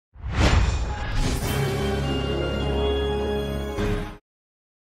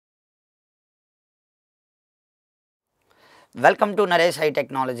Welcome to Naresh IT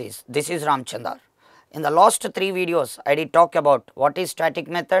Technologies. This is Ramchandra. In the last 3 videos, I did talk about what is static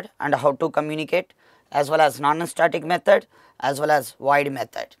method and how to communicate, as well as non-static method as well as void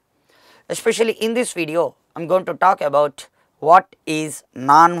method. Especially in this video, I am going to talk about what is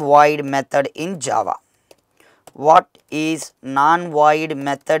non-void method in Java. What is non-void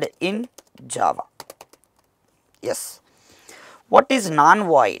method in Java? Yes. What is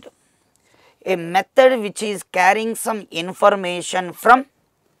non-void? A method which is carrying some information from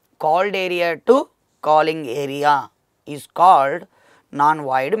called area to calling area is called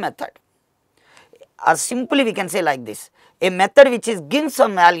non-void method. Or simply we can say like this, a method which is gives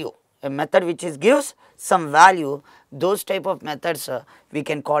some value, those type of methods we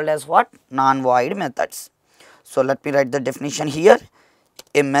can call as what? Non-void methods. So let me write the definition here.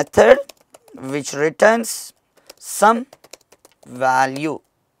 A method which returns some value,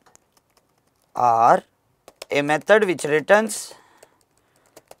 or a method which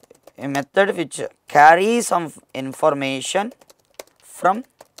carries some information from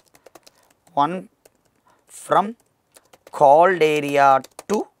called area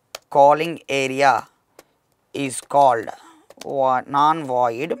to calling area is called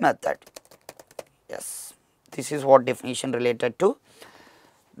non-void method. Yes, this is what definition related to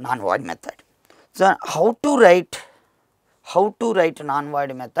non-void method. So how to write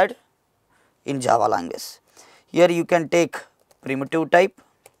non-void method in Java language? Here you can take primitive type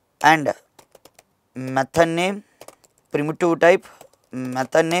and method name,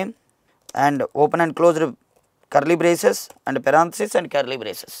 and open and close curly braces and parenthesis and curly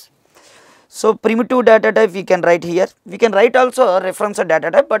braces. So primitive data type we can write here. We can write also a reference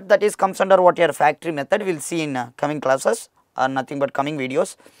data type, but that is comes under what your factory method. We will see in coming classes or nothing but coming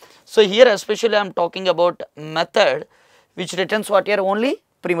videos. So here especially I am talking about method which returns what your only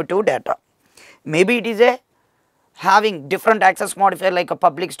primitive data. Maybe it is a having different access modifier like a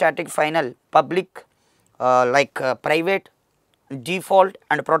public, static, final, public, private, default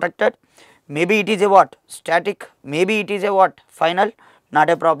and protected. Maybe it is a what? Static, maybe it is a what? Final,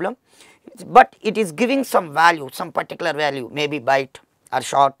 not a problem. But it is giving some value, some particular value, maybe byte or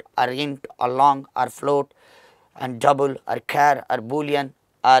short or int or long or float and double or char or boolean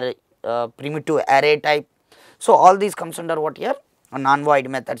or primitive array type. So all these comes under what here? Non-void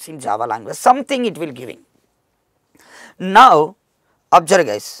methods in Java language, something it will giving. Now observe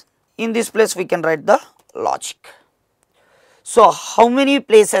guys, in this place we can write the logic. So how many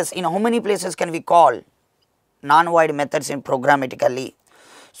places can we call non-void methods in programmatically?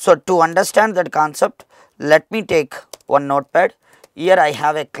 So to understand that concept, let me take one notepad. Here I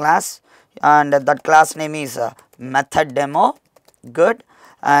have a class and that class name is method demo, good,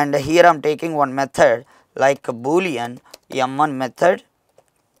 and here I am taking one method like a boolean m1 method,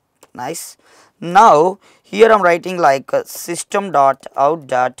 nice. Now here I am writing like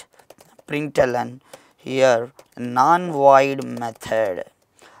system.out.println here non-void method,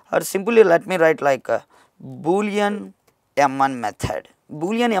 or simply let me write like a boolean m1 method.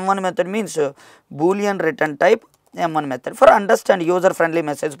 Boolean m1 method means boolean return type m1 method. For understand user friendly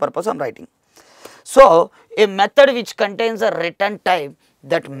message purpose I am writing. So a method which contains a return type,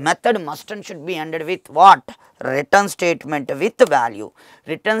 that method must and should be ended with what? Return statement with value,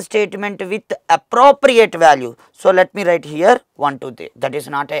 return statement with appropriate value. So let me write here 1 2 3, that is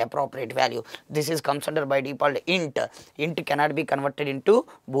not a appropriate value, this is comes under by default int. Int cannot be converted into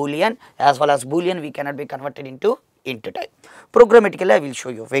boolean, as well as boolean we cannot be converted into int type. Programmatically I will show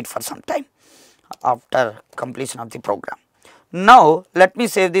you, wait for some time after completion of the program. Now let me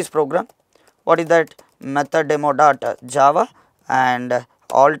save this program. What is that? Method demo.java and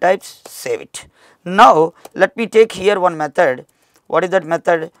all types, save it. Now let me take here one method. What is that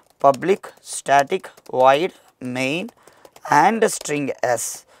method? Public, static, void, main and string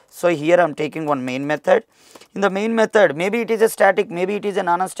s. So here I am taking one main method. In the main method, maybe it is a static, maybe it is a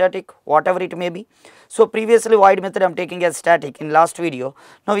non-static, whatever it may be. So previously void method I am taking as static in last video.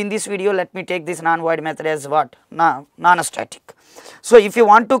 Now in this video let me take this non-void method as what? Non-static. So if you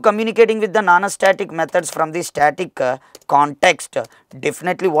want to communicating with the non-static methods from the static context,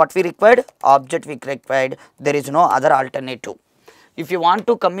 definitely what we required? Object we required, there is no other alternative. If you want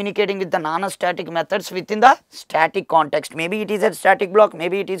to communicating with the non-static methods within the static context, maybe it is a static block,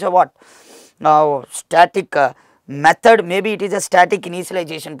 maybe it is a what? Now static method, maybe it is a static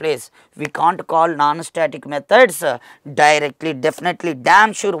initialization place. We can't call non-static methods directly, definitely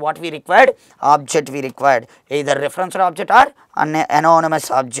damn sure what we required? Object we required, either reference object or anonymous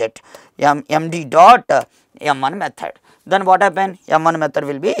object, md dot m1 method. Then what happen? M1 method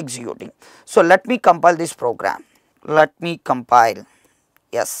will be executing. So let me compile this program. Let me compile.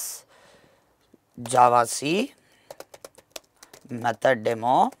 Yes, Java C method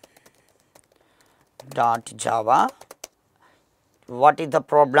demo dot java. What is the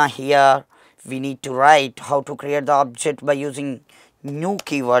problem here? We need to write how to create the object by using new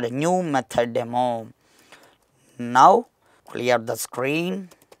keyword, new method demo. Now clear the screen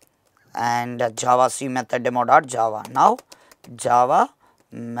and javac method demo dot java. Now java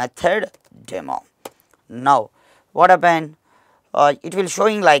method demo. Now what happened? It will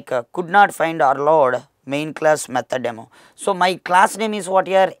showing like could not find or load main class method demo. So my class name is what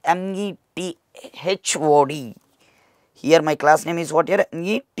here? METHOD. Here my class name is what here?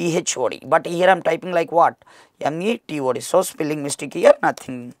 METHOD. But here I am typing like what? METHOD. So spelling mistake here,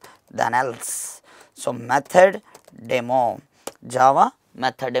 nothing than else. So method demo, Java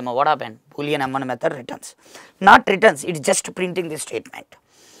method demo. What happened? Boolean M1 method returns. Not returns, it is just printing the statement.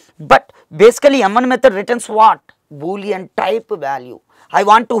 But basically M1 method returns what? Boolean type value. I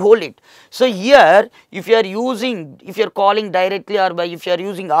want to hold it. So here if you are using, if you are calling directly or by if you are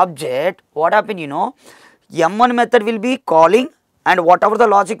using object, what happen you know? M1 method will be calling and whatever the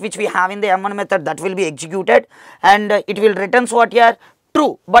logic which we have in the M1 method that will be executed and it will returns what here?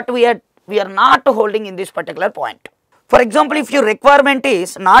 True. But we are not holding in this particular point. For example, if your requirement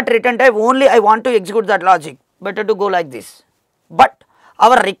is not return type, only I want to execute that logic, better to go like this. But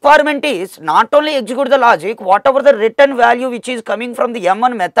our requirement is not only execute the logic, whatever the return value which is coming from the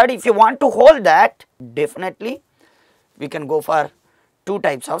M1 method, if you want to hold that, definitely we can go for two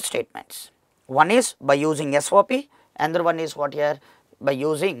types of statements. One is by using SOP, another one is what here? By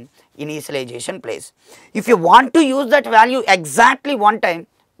using initialization place. If you want to use that value exactly one time,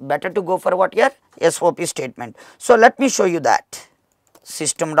 better to go for what here? SOP statement. So let me show you that.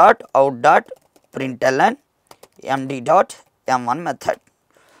 System.out.println md.m1 method.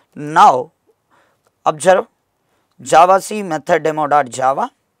 Now observe javac method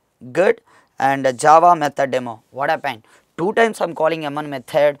demo.java, good, and java method demo. What happened? Two times I am calling M1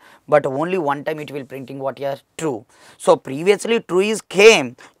 method, but only one time it will printing what here? True. So previously true is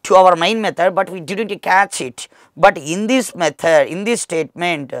came to our main method, but we didn't catch it. But in this method, in this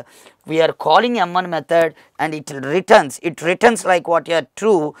statement, we are calling M1 method and it returns like what here?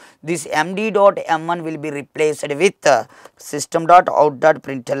 True. This md.m1 will be replaced with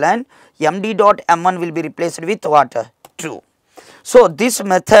system.out.println md.m1 will be replaced with what? True. So this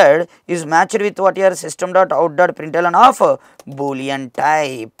method is matched with what here? System.out.println of Boolean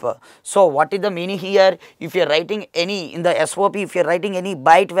type. So what is the meaning here? If you are writing any in the SOP, if you are writing any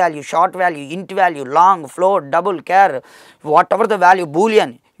byte value, short value, int value, long, float, double, char, whatever the value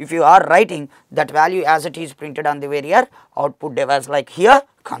Boolean, if you are writing that value as it is printed on the variable output device like here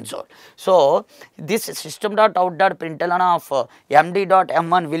console. So this system.out.println of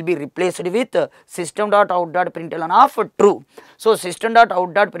md.m1 will be replaced with system.out.println of true. So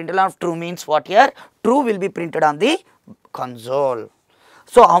system.out.println of true means what here? True will be printed on the console.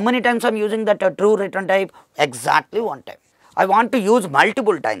 So how many times I am using that true return type? Exactly one time. I want to use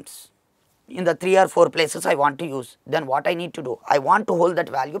multiple times. In the 3 or 4 places I want to use, then what I need to do? I want to hold that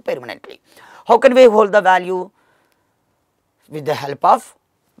value permanently. How can we hold the value? With the help of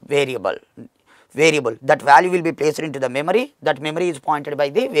variable. That value will be placed into the memory. That memory is pointed by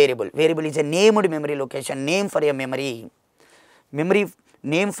the variable. Variable is a named memory location, name for a memory.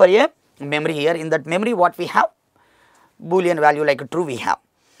 Name for a memory here. In that memory what we have? Boolean value like true we have.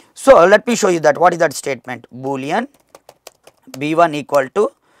 So let me show you that. What is that statement? Boolean b1 equal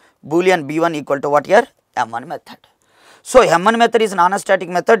to what here? M1 method. So M1 method is non-static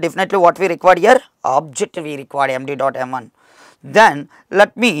method. Definitely what we require here? Object we require md.m1. Then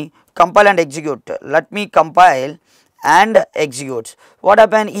let me compile and execute. What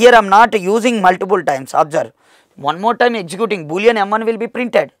happened? Here I am not using multiple times. Observe. One more time executing Boolean M1 will be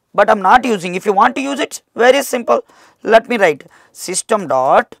printed, but I am not using. If you want to use it, very simple. Let me write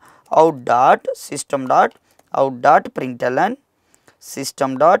system.out.println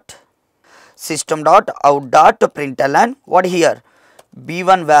system.out.println what here?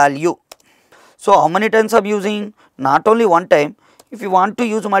 b1 value. So how many times I am using? Not only one time. If you want to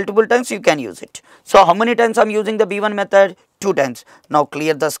use multiple times, you can use it. So how many times I am using the b1 method? 2 times. Now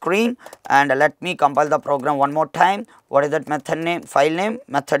clear the screen and let me compile the program one more time. What is that method name? File name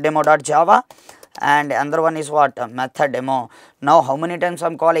method demo.java, and another one is what? Method demo. Now how many times I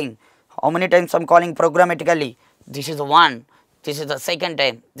am calling? Programmatically? This is the one. This is the second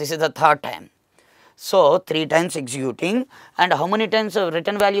time. This is the third time. So 3 times executing, and how many times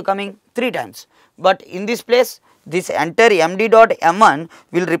return value coming? 3 times. But in this place, this entire md.m1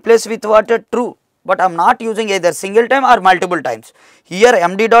 will replace with what? True. But I am not using either single time or multiple times. Here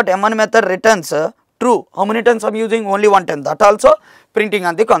md.m1 method returns true. How many times I am using? Only one time. That also printing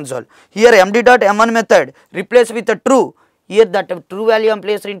on the console. Here md.m1 method replace with a true Here that true value I am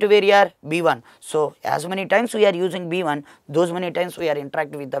placed into where here B1. So as many times we are using B1, those many times we are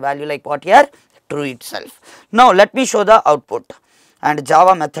interacting with the value like what here true itself. Now let me show the output and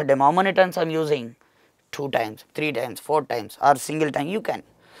Java method demo. How many times I am using? 2 times, 3 times, 4 times or single time you can.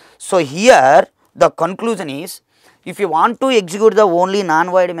 So here the conclusion is, if you want to execute the only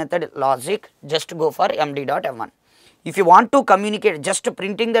non-void method logic, just go for md.m1. If you want to communicate just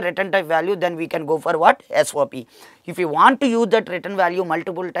printing the return type value, then we can go for what? SOP. If you want to use that return value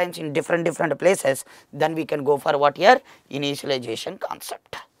multiple times in different places, then we can go for what here? Initialization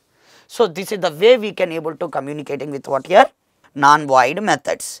concept. So this is the way we can able to communicating with what here? Non-void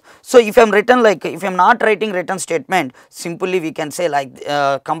methods. So if I am written like, if I am not writing return statement, simply we can say like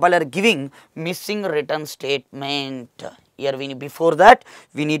compiler giving missing return statement. Here we need, before that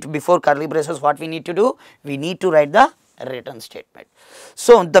we need to, before curly braces, what we need to do? We need to write the return statement.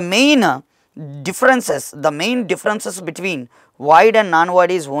 So the main differences between void and non-void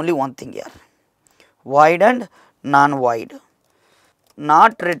is only one thing here. Void and non-void.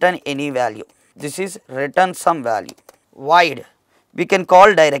 Not return any value. This is return some value. Void we can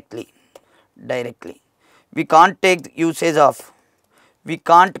call directly. We can't take the usage of, we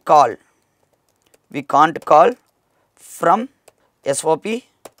can't call from SOP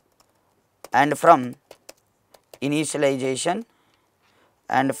and from initialization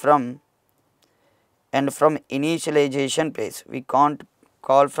and from initialization place. We can't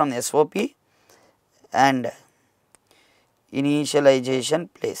call from SOP and initialization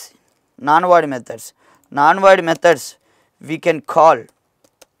place. Non-void methods we can call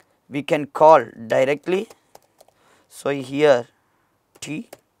directly. So here T,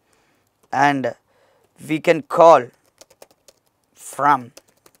 and we can call from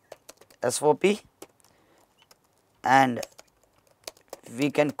SOP and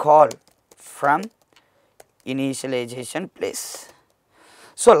we can call from initialization place.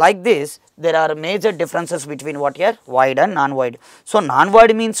 So like this there are major differences between what here? Void and non-void. So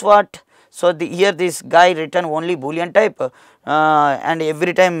non-void means what? So here this guy written only boolean type and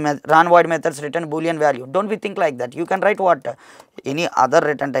every time non-void methods written boolean value. Don't we think like that? You can write what? Any other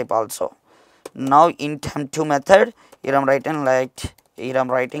return type also. Now int m2 method, here I am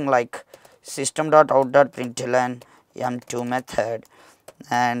writing like system.out.println m2 method,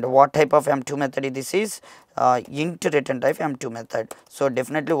 and what type of m2 method this is? Int return type m2 method. So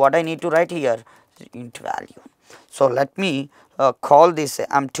definitely what I need to write here? Int value. So let me call this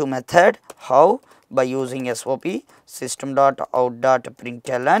m2 method. How? By using SOP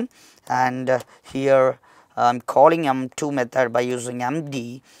system.out.println, and here I am calling m2 method by using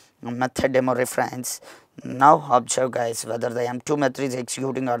md method demo reference. Now observe guys, whether the m2 method is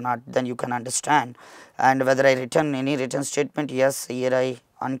executing or not, then you can understand. And whether I return any return statement, yes, here I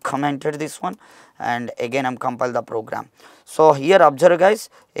uncommented this one, and again I am compile the program. So here observe guys,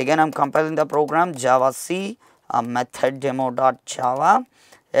 again I am compiling the program java c method demo.java.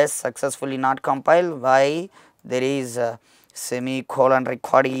 Yes, successfully not compiled. Why? There is a semicolon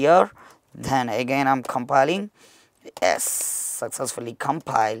required here. Then again I am compiling. Yes, successfully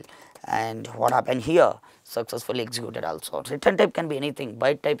compiled. And what happened here? Successfully executed also. Return type can be anything.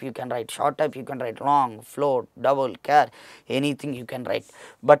 Byte type you can write, short type you can write, long, float, double, char, anything you can write.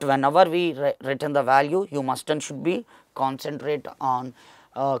 But whenever we return the value, you must and should be concentrate on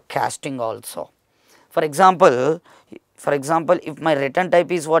casting also. For example, if my return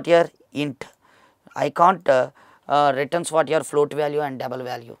type is what here? Int, I can't returns what here? Float value and double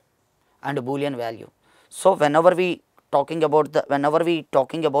value and boolean value. So whenever we talking about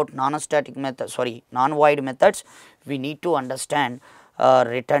non-static method, non-void methods, we need to understand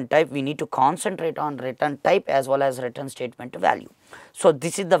return type. We need to concentrate on return type as well as return statement value. So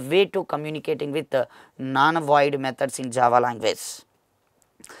this is the way to communicating with the non-void methods in Java language.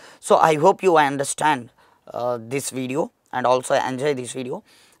 So I hope you understand this video and also enjoy this video.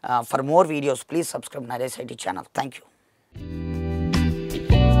 For more videos, please subscribe Naresh IT channel. Thank you.